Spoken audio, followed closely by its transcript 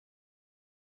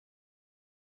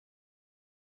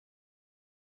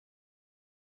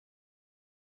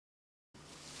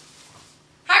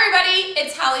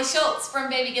it's Holly Schultz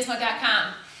from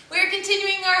babygizmo.com. We are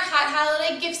continuing our Hot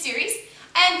Holiday gift series,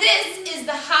 and this is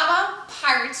the HABA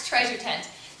Pirates Treasure Tent.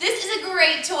 This is a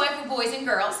great toy for boys and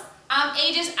girls,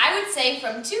 ages I would say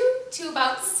from 2 to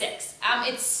about 6.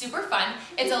 It's super fun.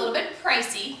 It's a little bit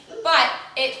pricey, but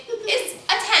it is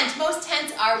a tent. Most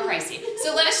tents are pricey,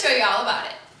 so let us show you all about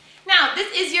it. Now,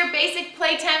 this is your basic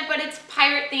play tent, but it's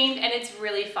pirate themed and it's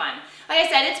really fun. Like I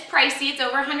said, it's pricey, it's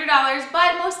over $100,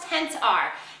 but most tents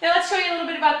are. Now let's show you a little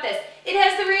bit about this. It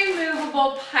has the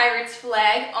removable pirate's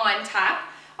flag on top.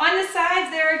 On the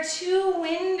sides there are 2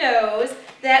 windows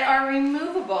that are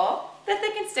removable that they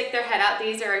can stick their head out.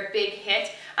 These are a big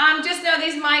hit. Just know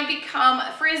these might become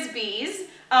frisbees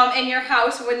in your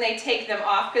house when they take them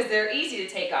off because they're easy to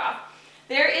take off.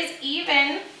 There is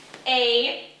even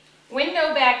a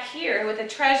window back here with a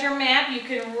treasure map. You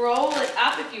can roll it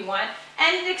up if you want,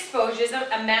 and it exposes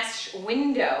a mesh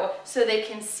window so they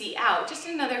can see out. Just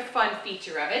another fun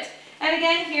feature of it. And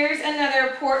again, here's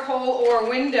another porthole or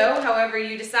window, however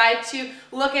you decide to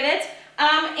look at it.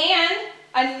 And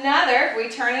another, we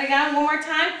turn it again one more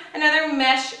time, another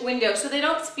mesh window so they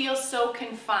don't feel so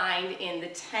confined in the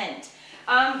tent.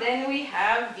 Then we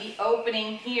have the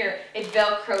opening here. It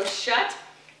velcros shut,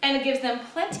 and it gives them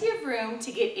plenty of room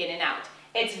to get in and out.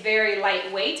 It's very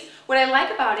lightweight. What I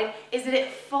like about it is that it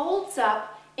folds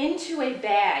up into a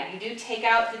bag. You do take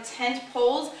out the tent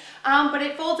poles, but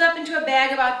it folds up into a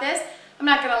bag about this. I'm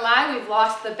not gonna lie, we've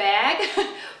lost the bag,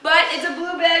 but it's a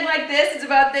blue bag like this. It's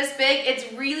about this big.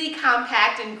 It's really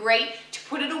compact and great to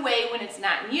put it away when it's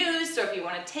not in use, so if you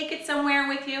wanna take it somewhere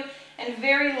with you, and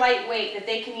very lightweight that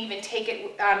they can even take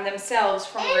it themselves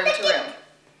from room to room.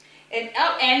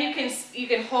 And you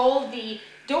can hold the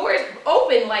doors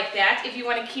open like that if you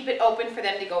want to keep it open for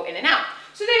them to go in and out.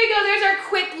 So there you go. There's our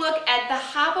quick look at the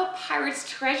HABA Pirates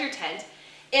Treasure Tent.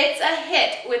 It's a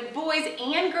hit with boys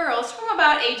and girls from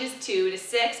about ages 2 to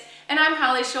 6. And I'm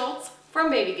Holly Schultz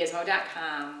from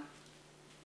babygizmo.com.